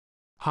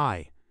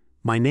Hi,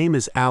 my name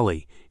is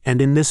Ali,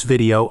 and in this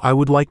video I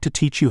would like to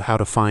teach you how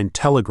to find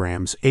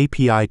Telegram's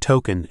API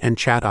token and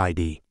chat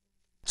ID.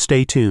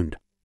 Stay tuned.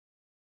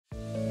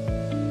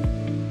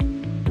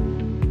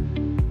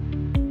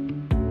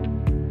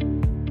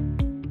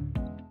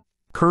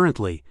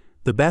 Currently,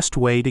 the best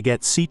way to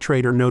get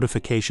CTrader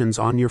notifications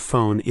on your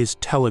phone is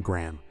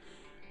Telegram.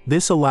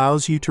 This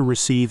allows you to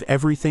receive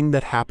everything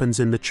that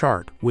happens in the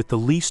chart with the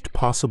least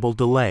possible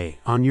delay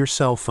on your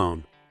cell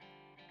phone.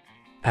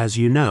 As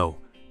you know,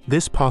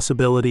 this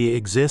possibility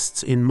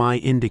exists in My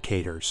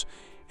Indicators,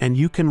 and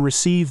you can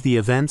receive the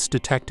events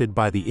detected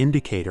by the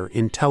indicator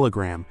in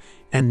Telegram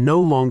and no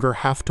longer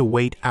have to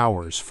wait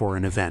hours for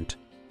an event.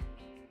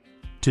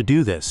 To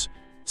do this,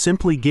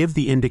 simply give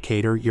the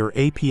indicator your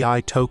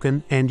API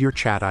token and your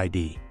chat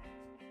ID.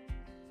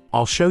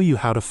 I'll show you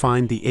how to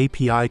find the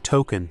API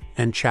token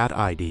and chat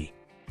ID.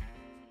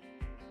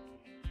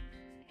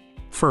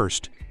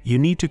 First, you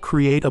need to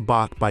create a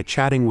bot by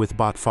chatting with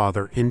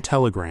Botfather in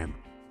Telegram.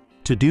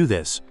 To do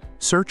this,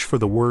 search for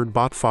the word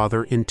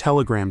Botfather in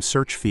Telegram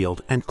search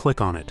field and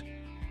click on it.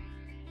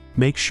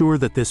 Make sure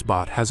that this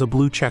bot has a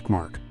blue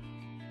checkmark.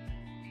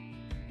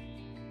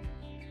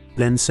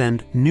 Then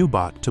send New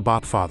Bot to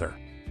Botfather.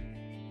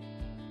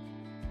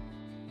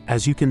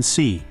 As you can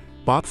see,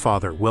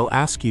 Botfather will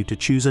ask you to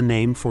choose a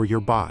name for your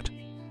bot.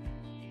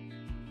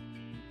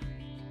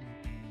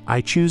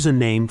 I choose a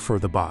name for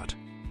the bot.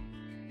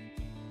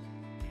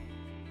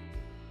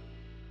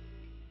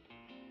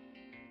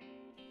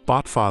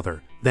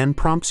 Botfather then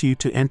prompts you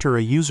to enter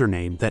a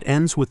username that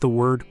ends with the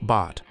word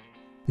bot.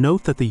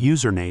 Note that the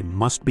username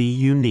must be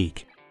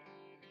unique.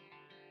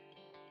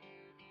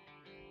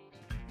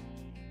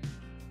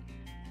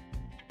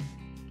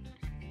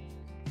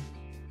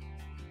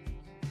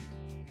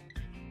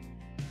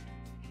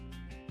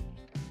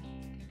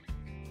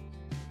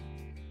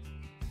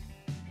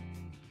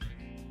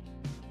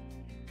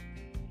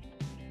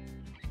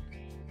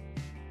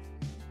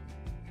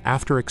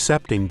 After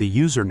accepting the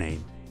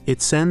username,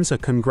 it sends a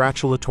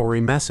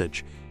congratulatory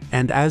message,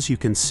 and as you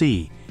can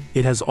see,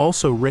 it has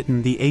also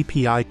written the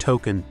API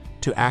token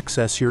to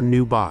access your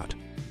new bot.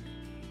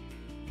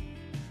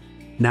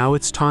 Now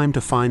it's time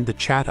to find the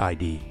chat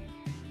ID.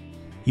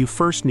 You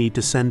first need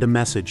to send a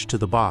message to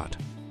the bot.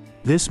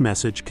 This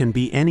message can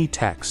be any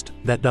text,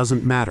 that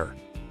doesn't matter.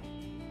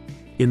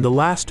 In the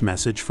last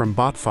message from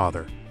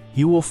Botfather,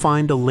 you will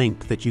find a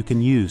link that you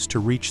can use to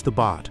reach the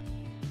bot.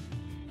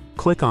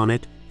 Click on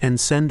it and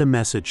send a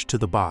message to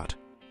the bot.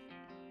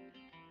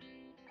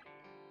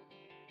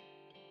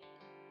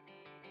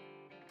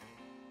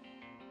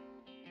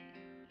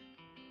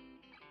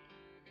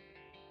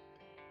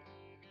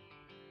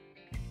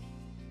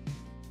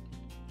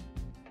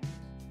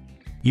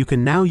 You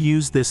can now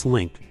use this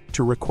link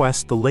to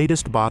request the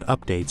latest bot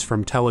updates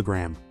from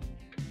Telegram.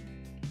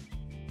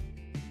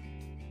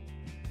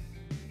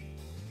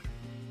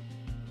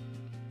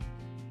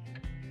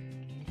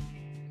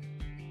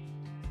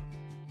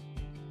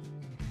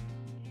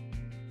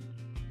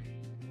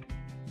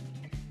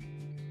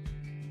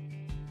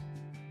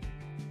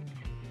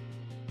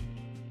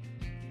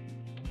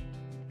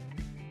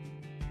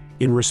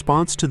 In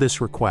response to this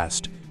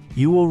request,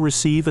 you will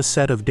receive a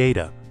set of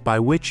data by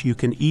which you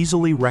can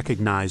easily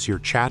recognize your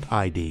chat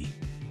ID.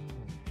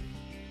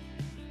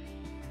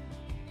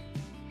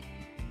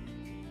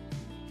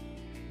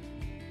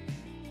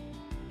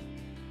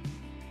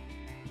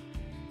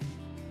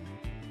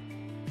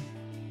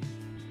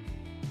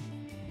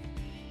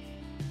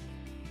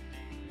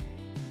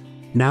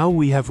 Now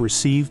we have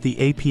received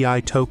the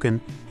API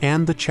token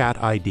and the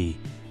chat ID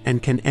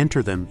and can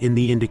enter them in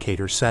the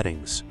indicator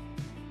settings.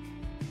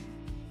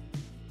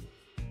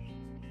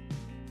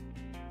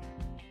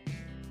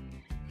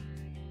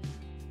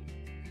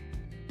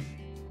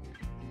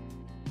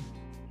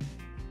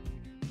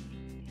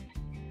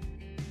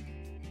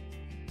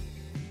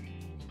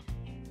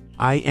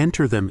 I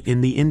enter them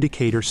in the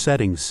indicator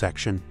settings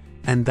section,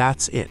 and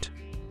that's it.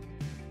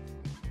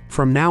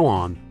 From now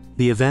on,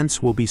 the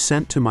events will be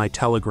sent to my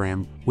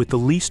Telegram with the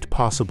least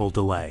possible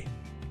delay.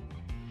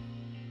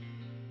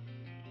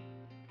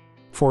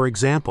 For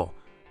example,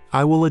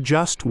 I will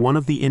adjust one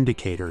of the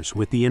indicators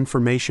with the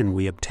information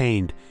we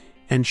obtained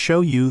and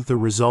show you the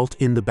result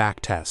in the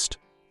backtest.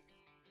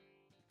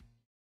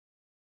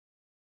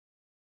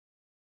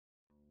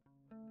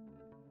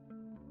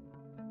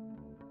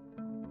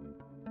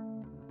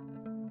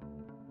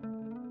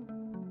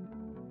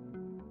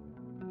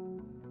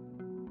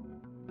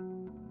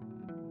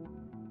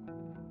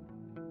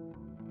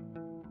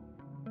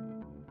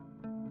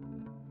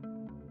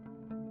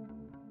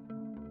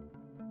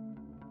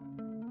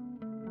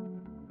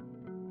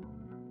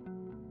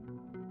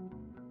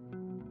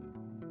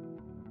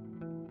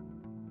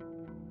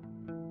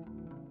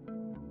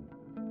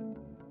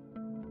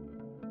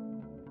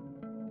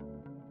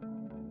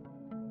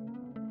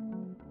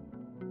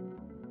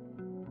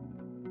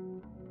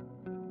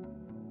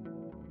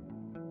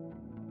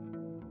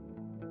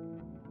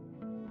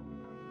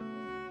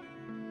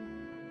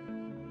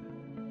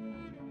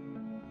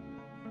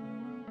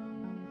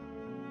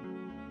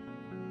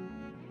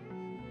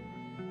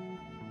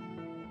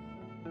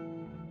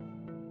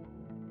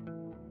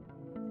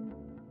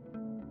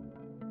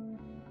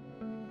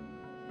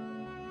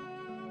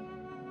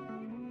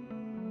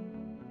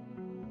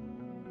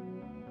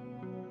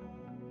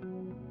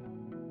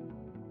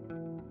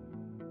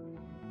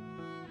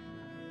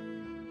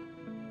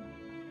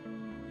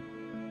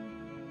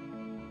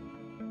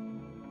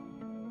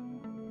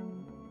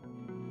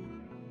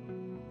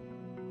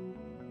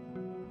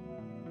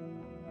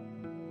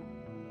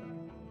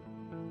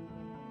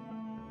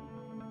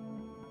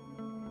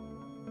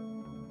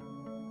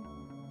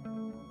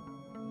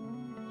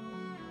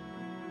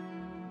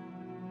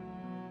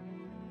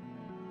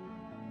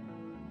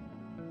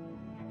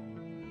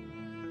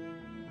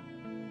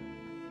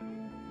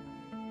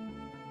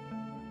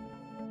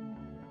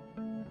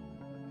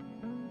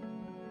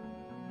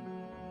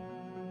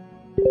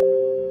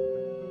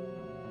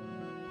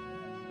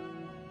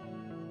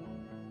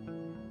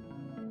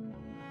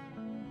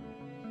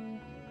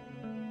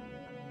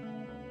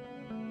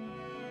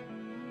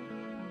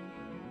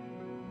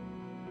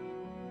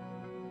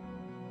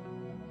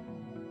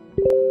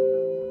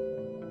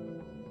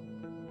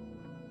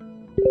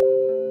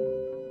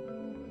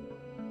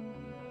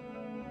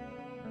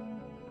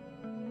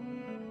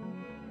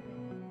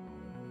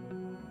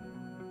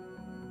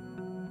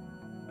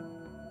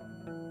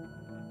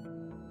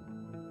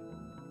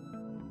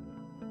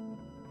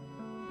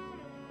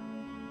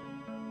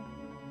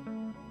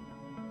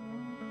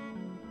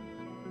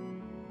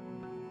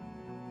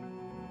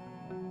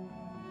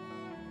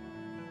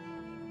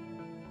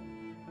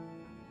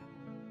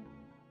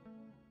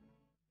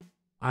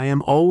 I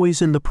am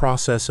always in the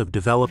process of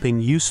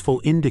developing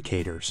useful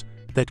indicators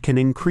that can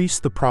increase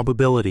the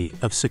probability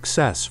of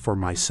success for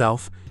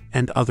myself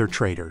and other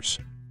traders.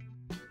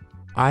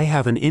 I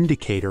have an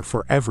indicator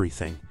for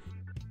everything,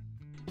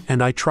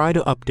 and I try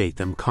to update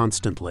them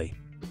constantly.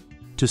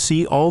 To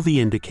see all the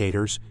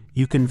indicators,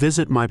 you can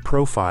visit my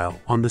profile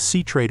on the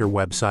CTrader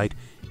website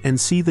and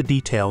see the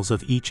details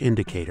of each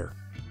indicator.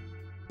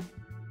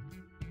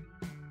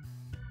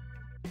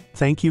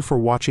 Thank you for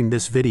watching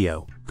this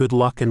video. Good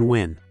luck and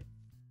win.